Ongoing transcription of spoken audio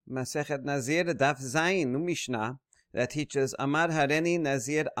Masechet Nazir Daf Zayin Mishnah that teaches Amar Hareni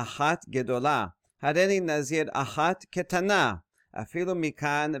Nazir Achat Gedola, Hareni Nazir Achat Ketana, Afilu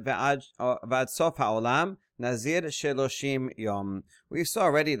Mikan V'ad Sof HaOlam Nazir Sheloshim Yom. We saw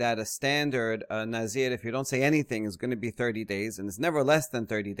already that a standard Nazir, if you don't say anything, is going to be 30 days, and it's never less than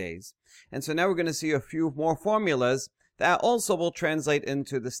 30 days. And so now we're going to see a few more formulas that also will translate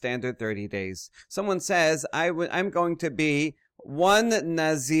into the standard 30 days. Someone says, I'm going to be one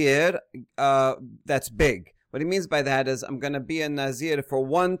Nazir that's big. What he means by that is I'm going to be a Nazir for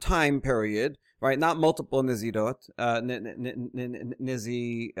one time period, right? Not multiple Nazirot,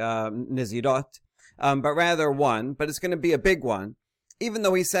 but rather one. But it's going to be a big one. Even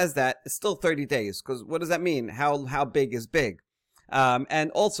though he says that, it's still 30 days. Because what does that mean? How big is big? And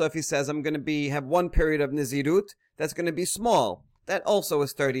also if he says I'm going to have one period of Nazirut, that's going to be small. That also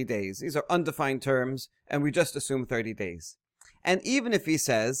is 30 days. These are undefined terms, and we just assume 30 days. And even if he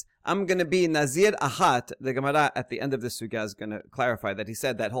says, I'm going to be Nazir Achat, the Gemara at the end of this sugya is going to clarify that he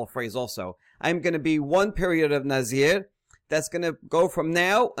said that whole phrase also. I'm going to be one period of Nazir that's going to go from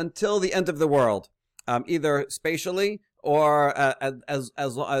now until the end of the world, either spatially or as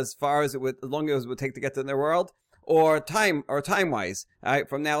far as as long as it would take to get to the world, or time-wise, right,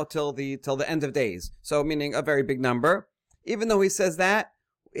 from now till the end of days. So meaning a very big number. Even though he says that,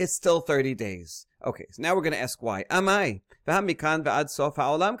 it's still 30 days. Okay, so now we're going to ask why. Amai.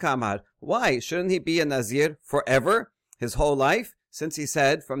 Why? Shouldn't he be a Nazir forever? His whole life? Since he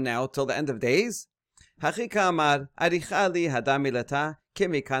said from now till the end of days? No,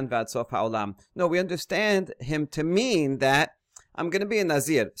 we understand him to mean that I'm going to be a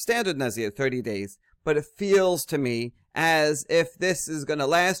Nazir, standard Nazir, 30 days. But it feels to me as if this is going to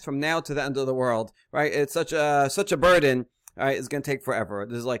last from now to the end of the world, right? It's such a burden, right? It's going to take forever.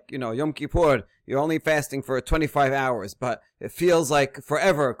 This is like, Yom Kippur, you're only fasting for 25 hours, but it feels like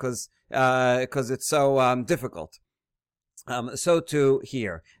forever because it's so difficult. So too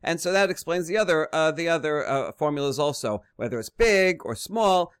here. And so that explains the other formulas also, whether it's big or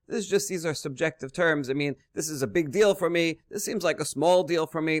small. These are subjective terms. I mean, this is a big deal for me. This seems like a small deal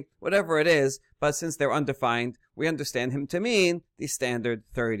for me, whatever it is. But since they're undefined, we understand him to mean the standard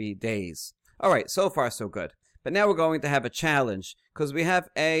 30 days. All right. So far, so good. But now we're going to have a challenge because we have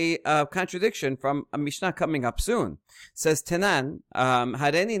a contradiction from a Mishnah coming up soon. It says, Tenan,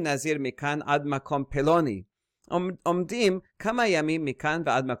 Hareni Nazir Mikan Ad Makom Peloni. עומדים כמה ימים מכאן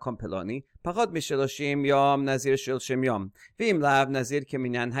ועד מקום פלוני, פחות מ30 יום נזיר 30 יום, ואם לאו נזיר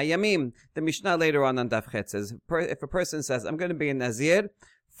כמניין הימים. The Mishnah later on Daf Chet says, if a person says, I'm going to be a Nazir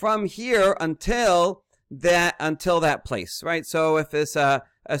from here until that place, right? So if it's a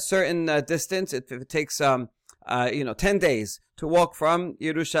certain distance, if it takes 10 days to walk from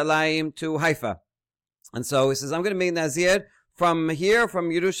Yerushalayim to Haifa. And so he says, I'm going to be a Nazir from here, from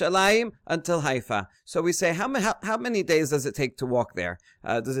Yerushalayim until Haifa. So we say, how many days does it take to walk there?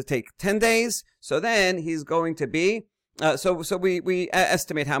 Does it take 10 days? So then he's going to be, so we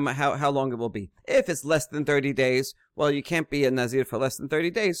estimate how long it will be. If it's less than 30 days, well, you can't be a Nazir for less than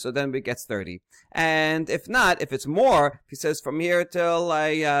 30 days, so then it gets 30. And if not, if it's more, if he says from here till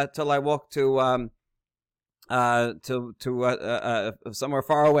I walk to somewhere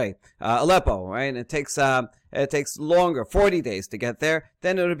far away, Aleppo, right? And it takes longer, 40 days to get there.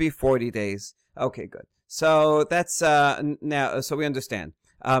 Then it'll be 40 days. Okay, good. So that's now. So we understand.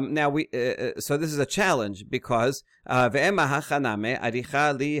 So this is a challenge because how come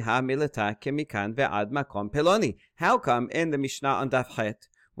in the Mishnah on Daf Chet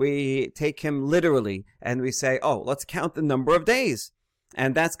we take him literally and we say, oh, let's count the number of days.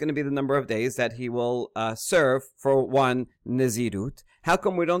 And that's going to be the number of days that he will serve for one Nazirut. How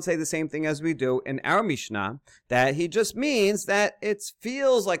come we don't say the same thing as we do in our Mishnah? That he just means that it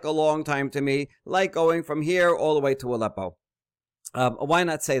feels like a long time to me, like going from here all the way to Aleppo. Why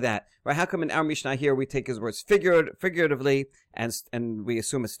not say that? Right? How come in our Mishnah here we take his words figuratively and we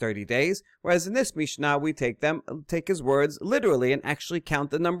assume it's 30 days? Whereas in this Mishnah we take his words literally and actually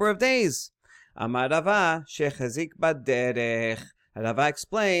count the number of days. Amar Rava shechazik baderech. Rava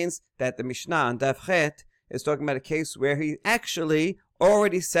explains that the Mishnah on Daf Chet is talking about a case where he actually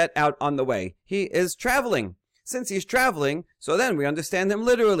already set out on the way. He is traveling. Since he's traveling, so then we understand him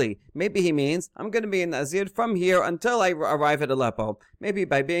literally. Maybe he means, I'm going to be a Nazir from here until I arrive at Aleppo. Maybe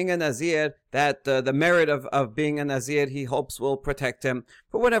by being a Nazir, that the merit of being a Nazir he hopes will protect him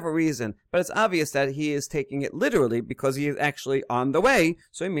for whatever reason. But it's obvious that he is taking it literally because he is actually on the way.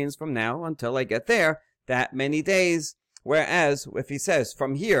 So he means from now until I get there, that many days. Whereas if he says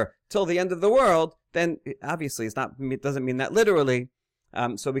from here till the end of the world, then obviously it doesn't mean that literally.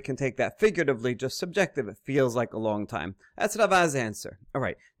 So we can take that figuratively, just subjective. It feels like a long time. That's Rava's answer. All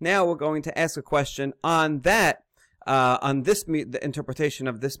right. Now we're going to ask a question on that, the interpretation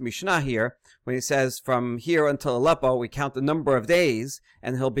of this Mishnah here, when he says from here until Aleppo, we count the number of days,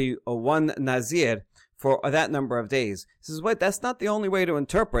 and he'll be a one Nazir for that number of days. He says, wait, that's not the only way to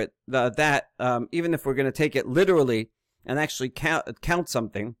interpret that, even if we're going to take it literally and actually count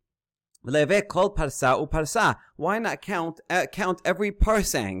something. Why not count every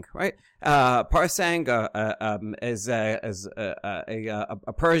parsang, right? Parsang is a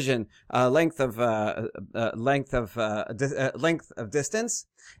Persian length of distance,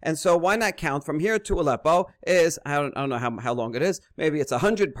 and so why not count from here to Aleppo is I don't know how long it is. Maybe it's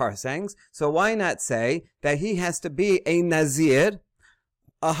 100 parsangs. So why not say that he has to be a Nazir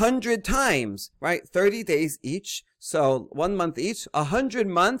 100 times, right? 30 days each, so 1 month each, 100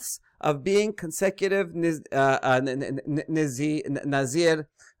 months of being consecutive Nazir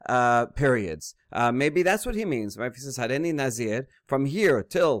periods. Maybe that's what he means, right? If he says Hareni Nazir, from here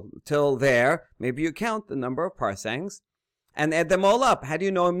till there, maybe you count the number of parsangs and add them all up. How do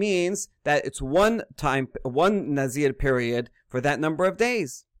you know it means that it's one Nazir period for that number of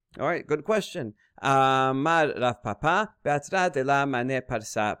days? All right, good question. Mar Rav Papa, Be'atra de la mane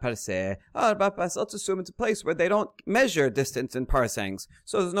parse. Rav Papa, let's assume it's a place where they don't measure distance in parsangs.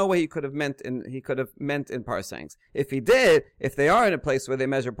 So there's no way he could have meant in parsangs. If they are in a place where they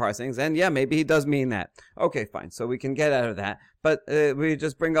measure parsangs, then yeah, maybe he does mean that. Okay, fine. So we can get out of that. But we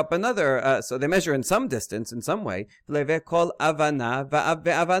just bring up another, so they measure in some distance, in some way. Kol avana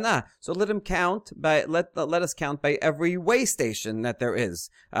va'avana. So let us count by every way station that there is.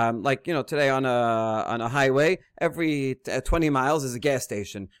 Like, today on a highway, every 20 miles is a gas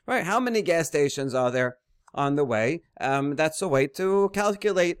station, right? How many gas stations are there on the way? That's a way to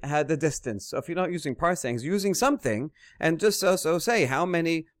calculate the distance. So if you're not using parsangs, using something, and just so say how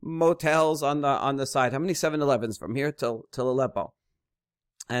many motels on the side, how many 7-Elevens from here till Aleppo,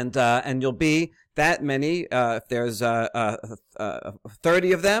 and you'll be that many. If there's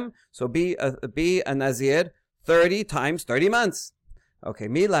 30 of them, so be a Nazir 30 times 30 months. Okay,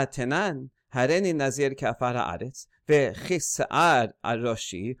 Mila Tenan Hareni Nazir Kafar Haaretz. וכשער על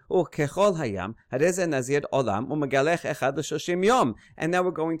ראשי, וככל הים, הרי זה נזיר עולם, ומגלח אחד ל-30 יום. And now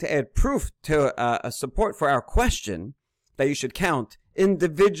we're going to add proof to a support for our question that you should count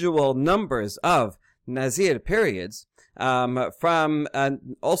individual numbers of Nazir periods from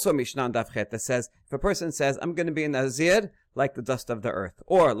also Mishnah Daf Chet that says, if a person says, I'm going to be a Nazir like the dust of the earth,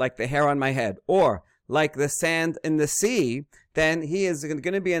 or like the hair on my head, or like the sand in the sea, then he is going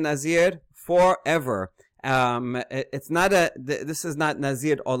to be a Nazir forever. This is not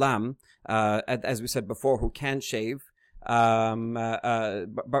Nazir Olam, as we said before, who can shave, but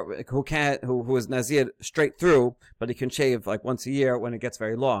who is Nazir straight through, but he can shave like once a year when it gets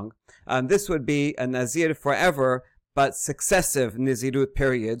very long. This would be a Nazir forever, but successive Nazirut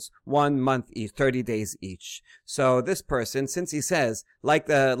periods, 1 month each, 30 days each. So this person, since he says, like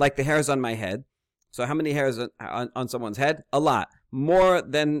the hairs on my head, so how many hairs on someone's head? A lot. More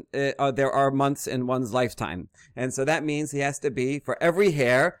than there are months in one's lifetime. And so that means he has to be, for every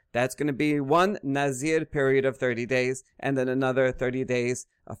hair, that's going to be one Nazir period of 30 days, and then another 30 days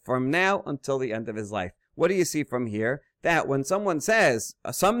from now until the end of his life. What do you see from here? That when someone says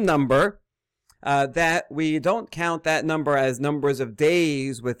some number, that we don't count that number as numbers of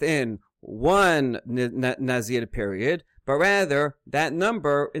days within one Nazir period, but rather that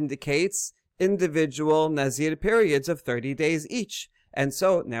number indicates individual Nazir periods of 30 days each. And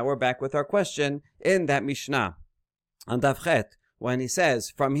so now we're back with our question in that Mishnah on Daf Chet, when he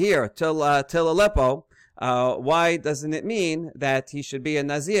says from here till Aleppo, why doesn't it mean that he should be a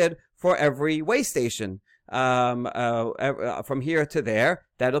Nazir for every way station? From here to there,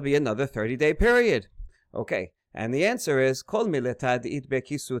 that'll be another 30-day period. Okay. And the answer is, Kol mileta d'it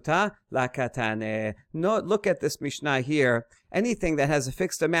bekisuta lakatane. No, look at this Mishnah here. Anything that has a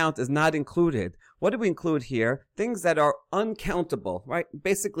fixed amount is not included. What do we include here? Things that are uncountable, right?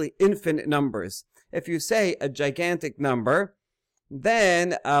 Basically infinite numbers. If you say a gigantic number,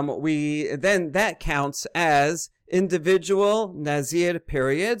 then that counts as individual Nazir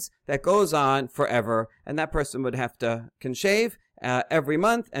periods that goes on forever. And that person would have to shave every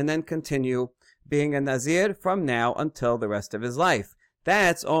month and then continue being a Nazir from now until the rest of his life.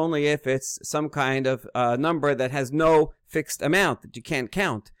 That's only if it's some kind of number that has no fixed amount that you can't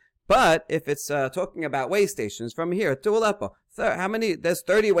count. But if it's talking about way stations from here to Aleppo, there's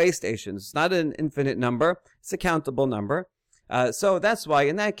 30 way stations. It's not an infinite number. It's a countable number. So that's why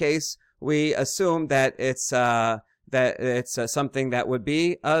in that case, we assume that it's something that would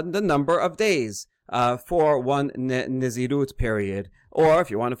be the number of days for one Nazirut period. Or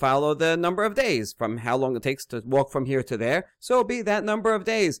if you want to follow the number of days from how long it takes to walk from here to there, so it'll be that number of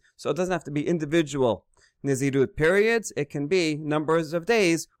days. So it doesn't have to be individual Nazirut periods. It can be numbers of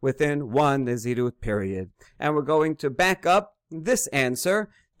days within one Nazirut period. And we're going to back up this answer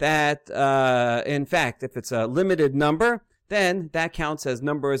that, in fact, if it's a limited number, then that counts as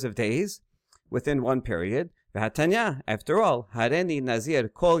numbers of days within one period. V'hatanya, after all, hareni nazir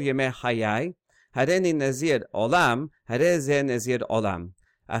kol yemei hayai, hareni nazir olam, hare ze nazir olam.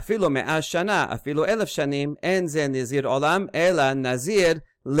 Afilo me'ah shana, afilo 1,000 shanim, en ze nazir olam, ela nazir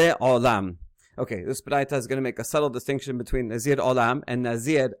le'olam. Okay, this Baraita is going to make a subtle distinction between Nazir Olam and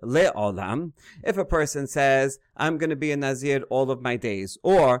Nazir Le'olam. If a person says, I'm going to be a Nazir all of my days,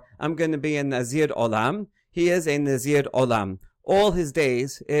 or I'm going to be a Nazir Olam, he is a Nazir Olam. All his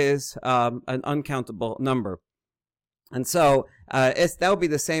days is an uncountable number. And so that would be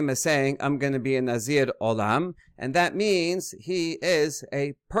the same as saying, I'm going to be a Nazir Olam, and that means he is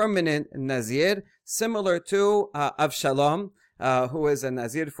a permanent Nazir, similar to Avshalom, who is a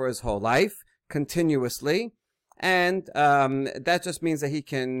Nazir for his whole life, continuously, and that just means that he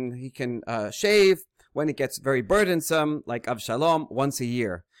can shave when it gets very burdensome, like Avshalom, once a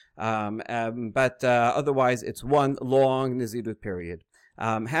year. But otherwise, it's one long Nazirut period.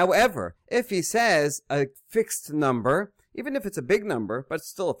 However, if he says a fixed number, even if it's a big number, but it's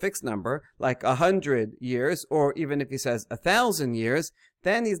still a fixed number, like 100 years, or even if he says 1,000 years,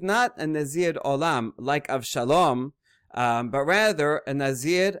 then he's not a Nazir Olam like Avshalom, but rather a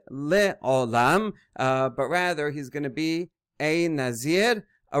Nazir Le'olam, but rather he's going to be a Nazir,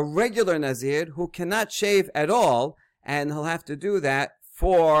 a regular Nazir who cannot shave at all, and he'll have to do that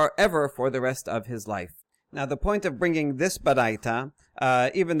forever for the rest of his life. Now, the point of bringing this Baraita,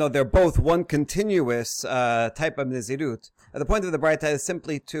 even though they're both one continuous type of Nazirut, the point of the Baraita is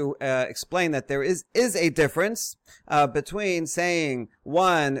simply to explain that there is a difference between saying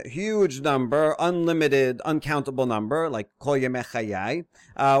one huge number, unlimited, uncountable number, like Kol Yemei Chayai,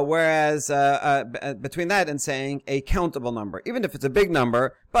 whereas between that and saying a countable number, even if it's a big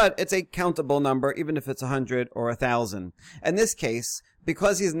number, but it's a countable number, even if it's 100 or 1,000. In this case,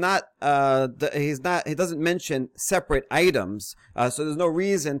 because he doesn't mention separate items, so there's no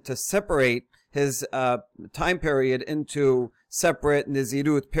reason to separate his time period into separate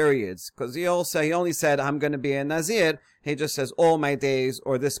Nazirut periods. Because he only said, I'm going to be a Nazir. He just says all my days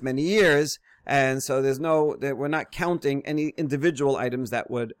or this many years. And so we're not counting any individual items that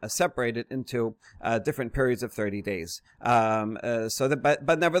would separate it into different periods of 30 days.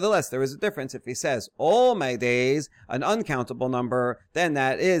 But nevertheless, there is a difference. If he says all my days, an uncountable number, then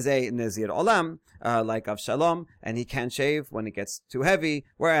that is a Nazir Olam, like Avshalom, and he can't shave when it gets too heavy,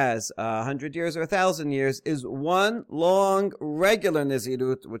 whereas 100 years or 1,000 years is one long regular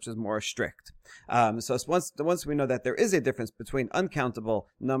Nazirut, which is more strict. So once we know that there is a difference between uncountable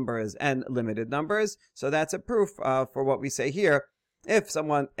numbers and limited numbers, so that's a proof for what we say here. If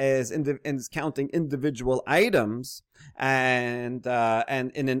someone is counting individual items and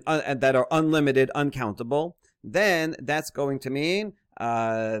that are unlimited, uncountable, then that's going to mean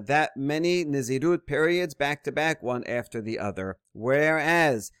that many Nazirut periods back to back, one after the other.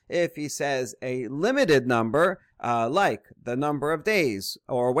 Whereas if he says a limited number, like the number of days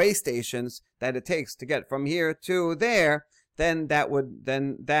or way stations that it takes to get from here to there, then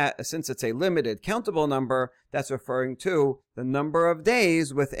since it's a limited countable number, that's referring to the number of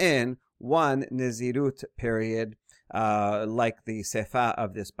days within one Nazirut period, like the Sefa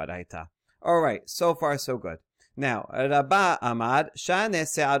of this Baraita. Alright, so far so good. Now, Rabbah Amad, Shane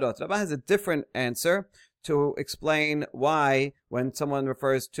Se'adot. Rabbah has a different answer to explain why, when someone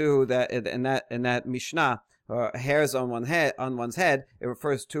refers to that in that Mishnah, hairs on one's head, it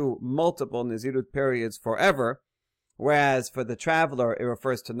refers to multiple Nazirut periods forever, whereas for the traveler, it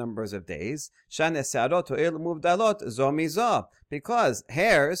refers to numbers of days. Shane Se'adot Ho'il Muvdalot Zo Mizo, because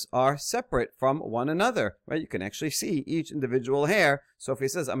hairs are separate from one another, right? You can actually see each individual hair. So if he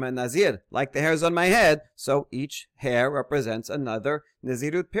says, I'm a Nazir, like the hairs on my head, so each hair represents another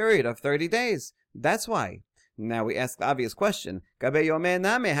Nazirut period of 30 days. That's why. Now we ask the obvious question, regarding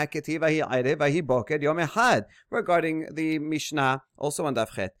the Mishnah, also on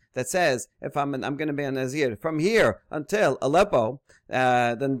Daf Chet, that says, if I'm going to be a Nazir from here until Aleppo,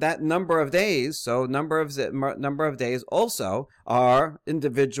 then that number of days, so number of days also are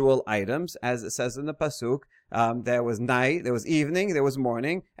individual items, as it says in the Pasuk. There was night, there was evening, there was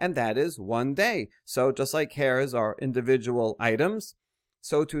morning, and that is one day. So just like hairs are individual items,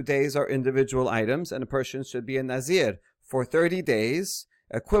 so 2 days are individual items, and a person should be a Nazir for 30 days,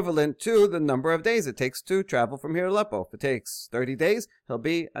 equivalent to the number of days it takes to travel from here to Aleppo. If it takes 30 days, he'll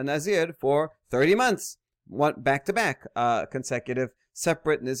be a Nazir for 30 months, one back-to-back consecutive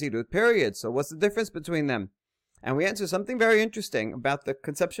separate Nazirut periods. So what's the difference between them? And we answer something very interesting about the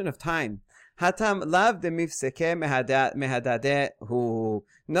conception of time. Hatam lav de mifseke mehadadehu.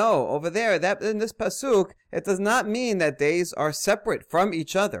 No, over there, that in this pasuk, it does not mean that days are separate from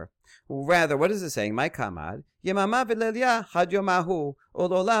each other. Rather, what is it saying? My kamad, yemama v'lelia had yomahu,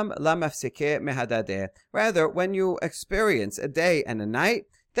 ulolam la mafseke mehadadeh. Rather, when you experience a day and a night,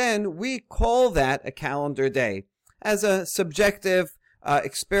 then we call that a calendar day as a subjective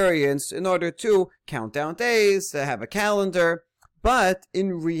experience in order to count down days, to have a calendar. But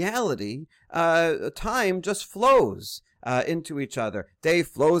in reality, time just flows into each other. Day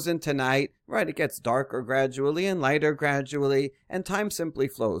flows into night, right? It gets darker gradually and lighter gradually, and time simply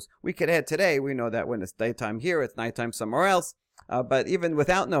flows. We could add today, we know that when it's daytime here, it's nighttime somewhere else. But even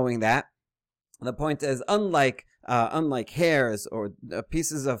without knowing that, the point is, unlike hairs or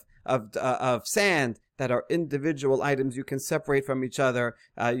pieces of sand that are individual items you can separate from each other,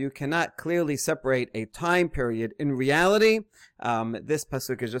 you cannot clearly separate a time period. In reality, this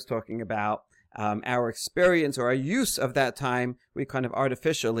pasuk is just talking about our experience or our use of that time. We kind of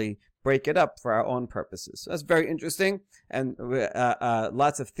artificially break it up for our own purposes. So that's very interesting, and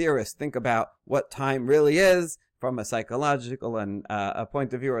lots of theorists think about what time really is from a psychological and a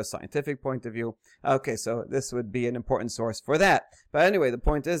point of view or a scientific point of view. Okay, so this would be an important source for that. But anyway, the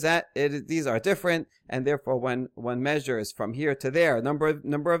point is that these are different, and therefore when one measures from here to there a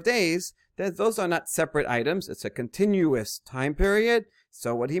number of days, those are not separate items. It's a continuous time period.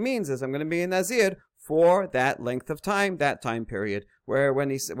 So what he means is, I'm going to be a Nazir for that length of time, that time period.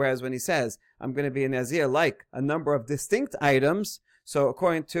 Whereas when he says, I'm going to be a Nazir like a number of distinct items, so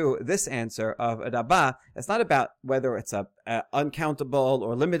according to this answer of Rabbah, it's not about whether it's a uncountable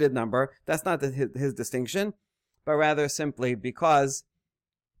or limited number. That's not his distinction, but rather simply because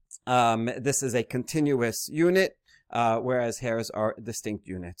this is a continuous unit, whereas hairs are distinct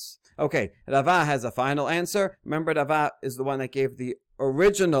units. Okay, Rava has a final answer. Remember, Rava is the one that gave the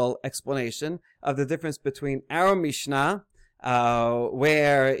original explanation of the difference between our Mishnah,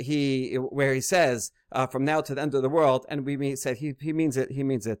 where he says from now to the end of the world, and he means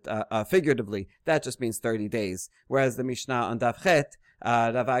it figuratively. That just means 30 days. Whereas the Mishnah on Daf Chet,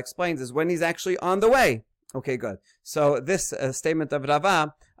 Rava explains, is when he's actually on the way. Okay, good. So this statement of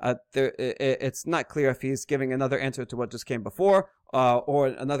Rava, it's not clear if he's giving another answer to what just came before, or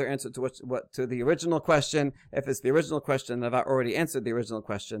another answer to the original question. If it's the original question, Rava already answered the original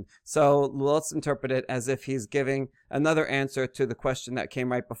question. So let's interpret it as if he's giving another answer to the question that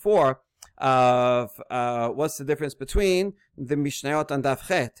came right before, of what's the difference between the Mishnayot and Daf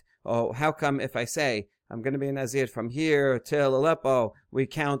Chet? Oh, how come if I say I'm going to be a Nazir from here till Aleppo, we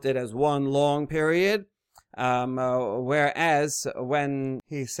count it as one long period? Whereas when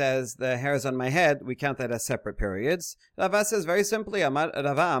he says the hairs on my head, we count that as separate periods. Rava says very simply,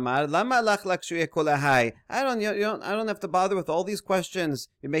 Rava Amar, Lama lach lakshuye kolahai. I don't have to bother with all these questions.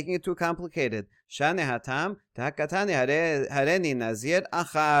 You're making it too complicated. Shane hatam tahakatani hareni nazir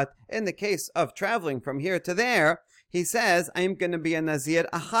achat. In the case of traveling from here to there, he says, I'm going to be a nazir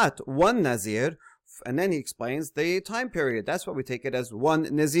achat, one nazir. And then he explains the time period. That's what we take it as, one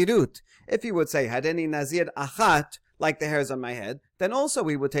Nazirut. If he would say, Hadeni Nazir Achat, like the hairs on my head, then also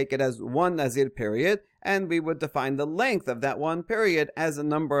we would take it as one Nazir period, and we would define the length of that one period as a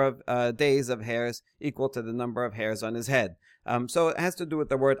number of days of hairs equal to the number of hairs on his head. So it has to do with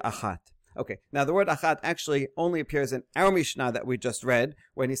the word Achat. Okay, now the word achat actually only appears in our Mishnah that we just read,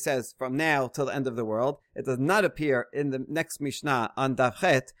 when he says from now till the end of the world. It does not appear in the next Mishnah on Daf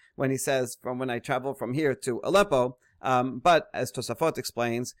Chet, when he says from when I travel from here to Aleppo. But as Tosafot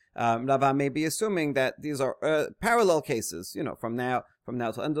explains, Rava may be assuming that these are parallel cases. From now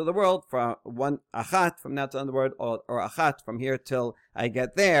till the end of the world, from one achat from now till the end of the world, or achat from here till I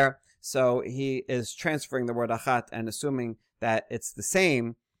get there. So he is transferring the word achat and assuming that it's the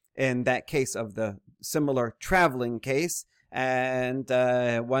same in that case of the similar traveling case. And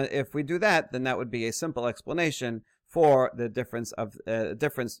if we do that, then that would be a simple explanation for the difference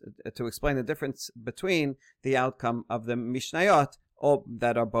to explain the difference between the outcome of the Mishnayot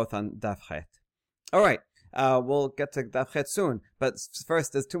that are both on Daf Chet. All right, we'll get to Daf Chet soon, but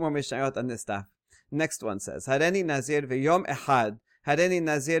first there's two more Mishnayot on this Daf. Next one says, Hareni Nazir v'yom echad, Hareni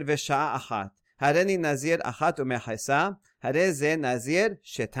Nazir v'sha'a achat, Hareni Nazir achat u'mechesa, Hareze Nazir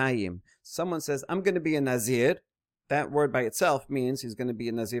shetayim. Someone says, I'm going to be a Nazir. That word by itself means he's going to be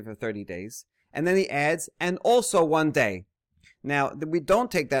a Nazir for 30 days. And then he adds, and also one day. Now, we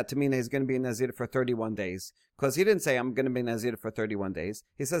don't take that to mean that he's going to be a Nazir for 31 days. Because he didn't say, I'm going to be a Nazir for 31 days.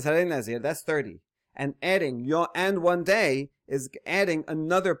 He says, Harei Nazir, that's 30. And adding and one day is adding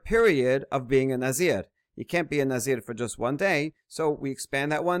another period of being a Nazir. you can't be a Nazir for just one day, so we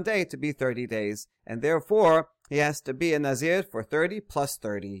expand that one day to be 30 days. And therefore, he has to be a Nazir for 30 plus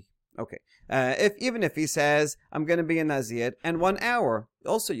 30. Okay. Even if he says, I'm going to be a Nazir and 1 hour,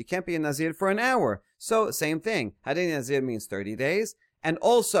 also you can't be a Nazir for an hour. So same thing. Hadani Nazir means 30 days. And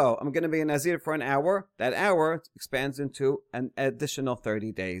also, I'm going to be a Nazir for an hour. That hour expands into an additional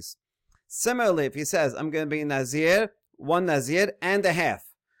 30 days. Similarly, if he says, I'm going to be a Nazir, 1 Nazir and a half.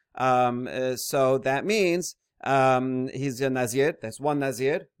 So that means he's a Nazir. That's 1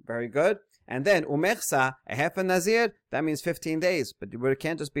 Nazir. Very good. And then Umechsa, a half a Nazir, that means 15 days. But you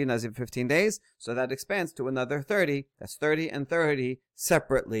can't just be a Nazir 15 days, so that expands to another 30. That's 30 and 30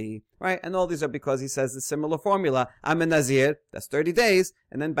 separately, right? And all these are because he says the similar formula. I'm a Nazir, that's 30 days,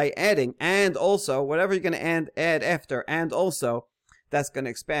 and then by adding, and also, whatever you're going to add after, and also, that's going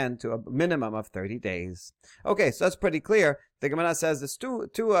to expand to a minimum of 30 days. Okay, so that's pretty clear. The Gemara says it's too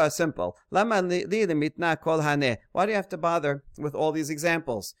simple. Why do you have to bother with all these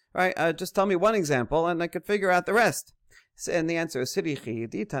examples? Right? Just tell me one example and I could figure out the rest. And the answer is Sirichi.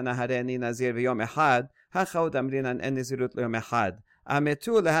 Ditana hareni nazir v'yom echad. Hachod amrinan en nizirut l'yom echad.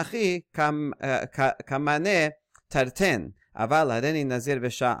 Ametu lehachi kamane tarten. Aval hareni nazir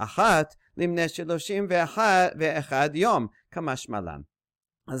v'sha achat. Limne shiloshim ve'echad yom. Kamash malan.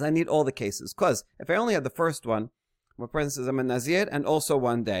 As I need all the cases. Because if I only had the first one, where a person says, I'm a Nazir and also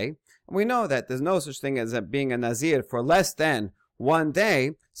 1 day, and we know that there's no such thing as being a Nazir for less than 1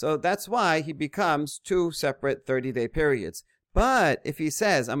 day, so that's why he becomes 2 separate 30-day periods. But if he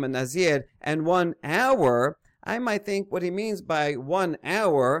says, I'm a Nazir and 1 hour, I might think what he means by 1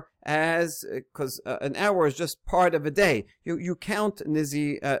 hour as, because an hour is just part of a day. You count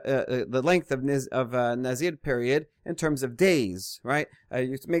the length of Nazir period in terms of days, right?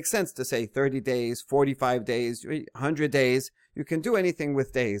 It makes sense to say 30 days, 45 days, 100 days. You can do anything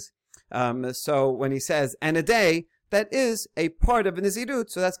with days. So when he says, and a day, that is a part of a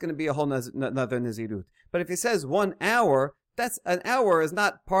Nazirut, so that's going to be a whole another Nazirut. But if he says 1 hour, that's an hour is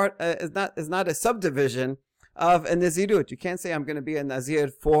not a subdivision of a Nazirut. You can't say I'm going to be a Nazir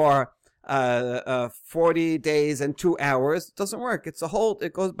for 40 days and 2 hours. It doesn't work.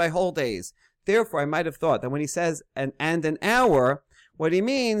 It goes by whole days. Therefore, I might have thought that when he says an hour, what he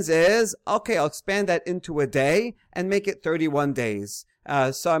means is, okay, I'll expand that into a day and make it 31 days.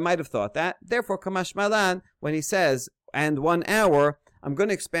 So I might have thought that. Therefore, Kamash Malan, when he says and 1 hour, I'm going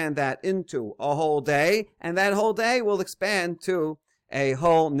to expand that into a whole day, and that whole day will expand to a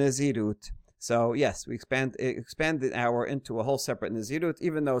whole Nazirut. So yes, we expand the hour into a whole separate Nazirut,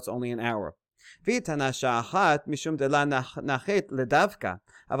 even though it's only an hour. Vitana sha'achat mishum de la nachit ledavka,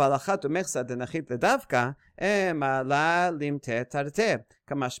 aval achat umechsa de nachit ledavka, emala limte tarte,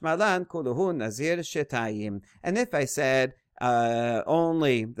 kamash malan kuluhu nazir shetayim. And if I said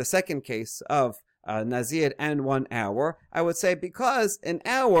only the second case of Nazir and 1 hour, I would say because an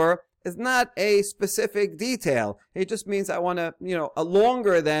hour is not a specific detail. It just means I want to, a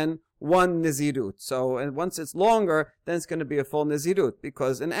longer than 1 Nazirut. So and once it's longer, then it's going to be a full Nazirut,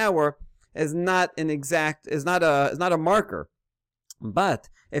 because an hour is not a marker. But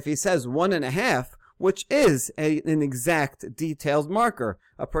if he says 1.5, which is an exact detailed marker,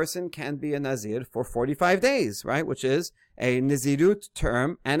 a person can be a Nazir for 45 days, right? Which is a Nazirut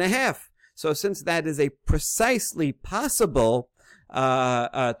term and a half. So since that is a precisely possible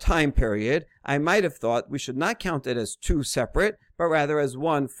time period, I might have thought we should not count it as 2 separate, but rather as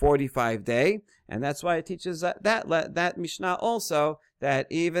 1 45-day. And that's why it teaches that Mishnah also, that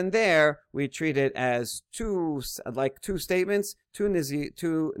even there we treat it as two statements,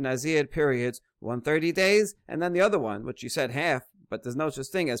 two Nazir periods, 1 30 days, and then the other one, which you said half, but there's no such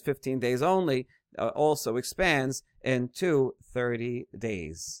thing as 15 days only, also expands into 30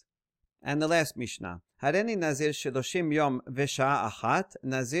 days. And the last Mishnah. Hareni Nazir Shiloshim Yom Vesha Achat,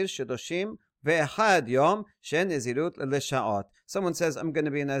 Nazir Shiloshim Ve'echad Yom Shen Nazirut L'Sha'ot. Someone says, I'm going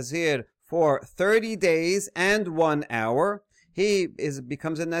to be a Nazir for 30 days and 1 hour. He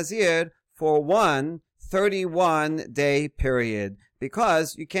becomes a Nazir for 1 31-day period,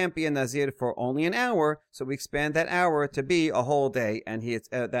 because you can't be a Nazir for only an hour, so we expand that hour to be a whole day, and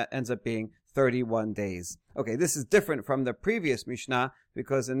that ends up being 31 days. Okay, this is different from the previous Mishnah,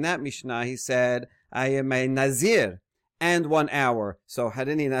 because in that Mishnah he said, I am a Nazir and 1 hour. So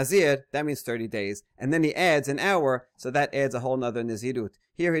Hareni Nazir, that means 30 days. And then he adds an hour, so that adds a whole nother Nazirut.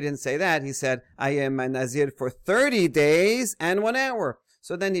 Here he didn't say that. He said, I am a Nazir for 30 days and 1 hour.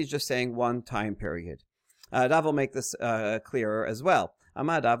 So then he's just saying 1 time period. Rav will make this clearer as well.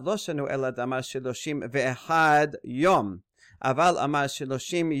 Amar Rav lo shanu elad amar shiloshim ve'echad yom. Aval amar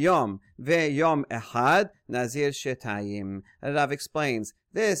shiloshim yom ve'yom echad nazir shetayim. Rav explains,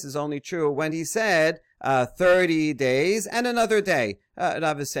 this is only true when he said, 30 days and another day.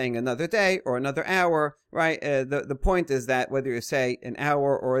 Rav is saying another day or another hour, right? The point is that whether you say an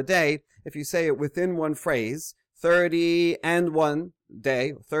hour or a day, if you say it within one phrase, 30 and 1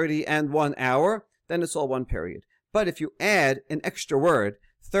 day, 30 and 1 hour, then it's all one period. But if you add an extra word,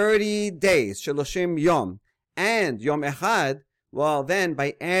 30 days, shaloshim yom, and yom echad, well then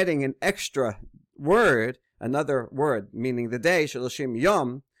by adding an extra word, another word, meaning the day, shaloshim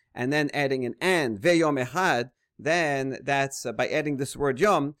yom, and then adding an and, veyom echad, then that's, by adding this word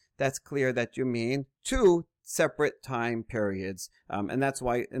yom, that's clear that you mean 2 separate time periods. And that's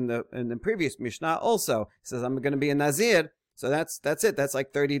why in the previous Mishnah also, it says, I'm going to be a Nazir. So that's it. That's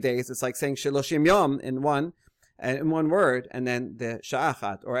like 30 days. It's like saying shaloshim yom in one word, and then the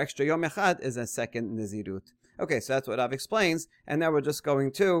sha'achat, or extra yom echad, is a second Nazirut. Okay, so that's what Rav explains, and now we're just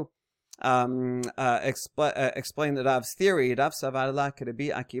going to explain the Rav's theory. Rav savar la Rabbi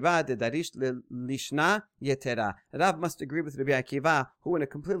Akiva de darish lishna yetera. Rav must agree with Rabbi Akiva, who in a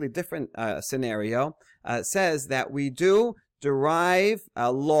completely different scenario says that we do derive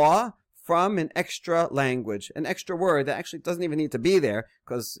a law from an extra language, an extra word that actually doesn't even need to be there,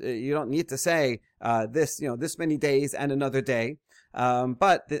 because you don't need to say this many days and another day.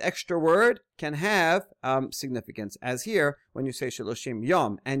 But the extra word can have significance, as here when you say shaloshim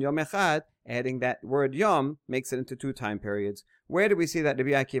yom and yom echad, adding that word yom makes it into 2 time periods. Where do we see that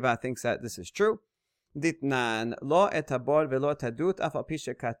Rabbi Akiva thinks that this is true? Ditnan lo etabor velo tadut af al pi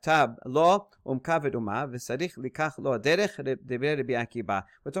shekatab lo umkaved uma v'sarich likach lo derech devrei Rabbi Akiva.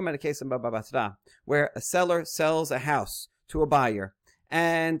 We're talking about a case in Baba Batra where a seller sells a house to a buyer,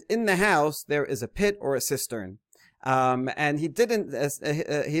 and in the house there is a pit or a cistern. And he didn't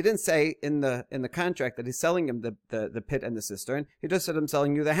say in the contract that he's selling him the pit and the cistern. He just said, I'm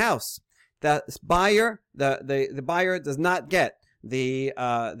selling you the house. The buyer does not get the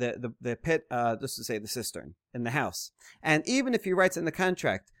pit, just to say the cistern in the house. And even if he writes in the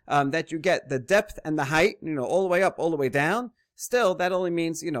contract that you get the depth and the height, all the way up, all the way down, still that only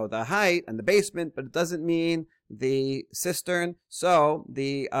means the height and the basement, but it doesn't mean the cistern. So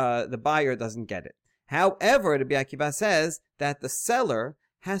the buyer doesn't get it. However, Rabbi Akiva says that the seller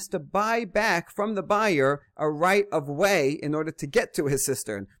has to buy back from the buyer a right of way in order to get to his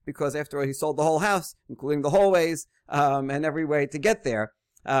cistern, because after all, he sold the whole house, including the hallways and every way to get there.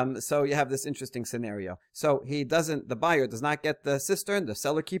 So you have this interesting scenario. So the buyer does not get the cistern, the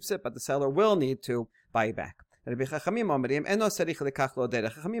seller keeps it, but the seller will need to buy back. Chachamim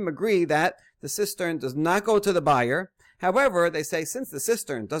agree that the cistern does not go to the buyer. However, they say since the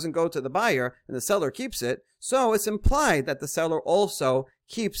cistern doesn't go to the buyer and the seller keeps it, so it's implied that the seller also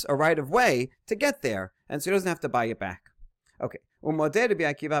keeps a right of way to get there, and so he doesn't have to buy it back. Okay. However, Rabbi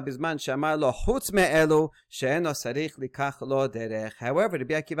Akiva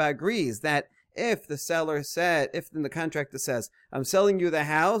agrees that if in the contract it says, I'm selling you the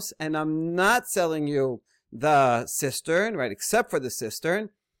house and I'm not selling you the cistern, right, except for the cistern,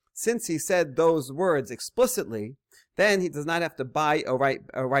 since he said those words explicitly, then he does not have to buy a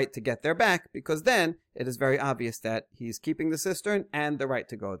right to get there back, because then it is very obvious that he's keeping the cistern and the right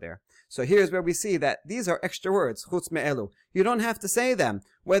to go there. So here's where we see that these are extra words, chutz me'elu. You don't have to say them.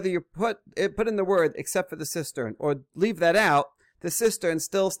 Whether you put in the word except for the cistern or leave that out, the cistern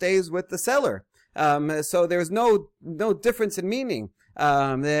still stays with the seller. So there's no difference in meaning.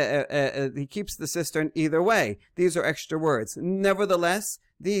 He keeps the cistern either way. These are extra words. Nevertheless,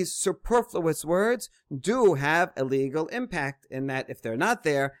 these superfluous words do have a legal impact in that if they're not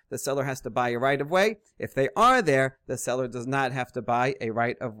there, the seller has to buy a right of way. If they are there, the seller does not have to buy a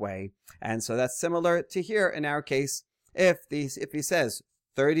right of way. And so that's similar to here in our case. If he says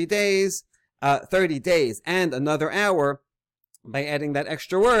 30 days and another hour, by adding that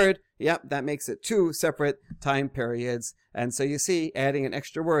extra word, that makes it 2 separate time periods. And so you see, adding an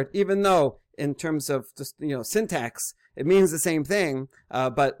extra word, even though in terms of just, syntax, it means the same thing,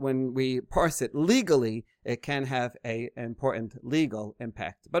 but when we parse it legally, it can have an important legal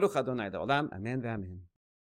impact. Baruch Adonai Le'olam, Amen ve'Amen.